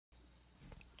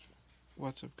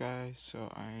What's up, guys?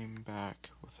 So I'm back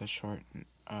with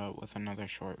with another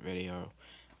short video.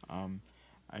 Um,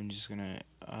 I'm just gonna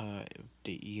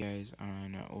update you guys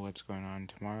on what's going on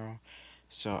tomorrow.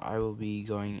 So I will be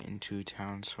going into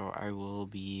town, so I will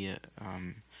be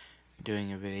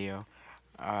doing a video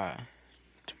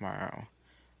tomorrow.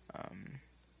 Um,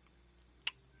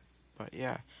 but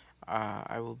yeah,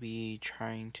 I will be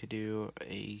trying to do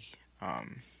a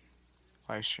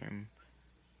live stream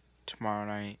tomorrow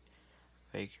night,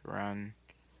 like around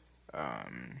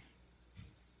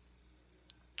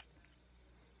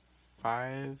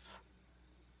 5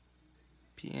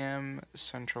 p.m.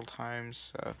 Central Time.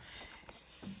 So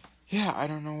yeah, I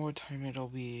don't know what time it'll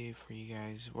be for you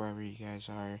guys, wherever you guys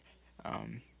are.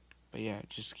 But yeah,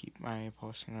 just keep my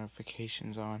post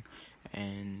notifications on,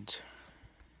 and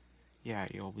yeah,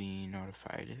 you'll be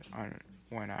notified on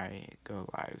when I go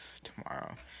live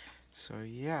tomorrow. So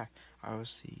yeah, I will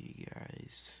see you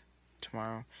guys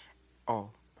tomorrow. Oh,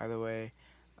 by the way,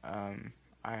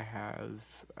 I have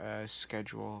a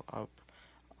schedule up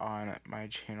on my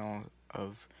channel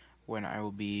of when I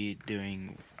will be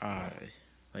doing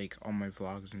like all my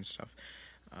vlogs and stuff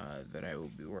that I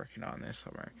will be working on this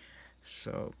summer.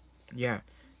 So yeah,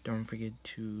 don't forget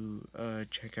to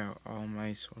check out all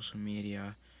my social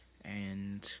media,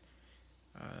 and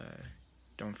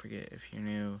don't forget, if you're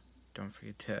new, don't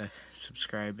forget to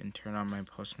subscribe and turn on my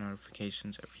post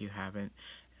notifications if you haven't,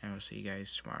 and I will see you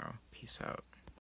guys tomorrow. Peace out.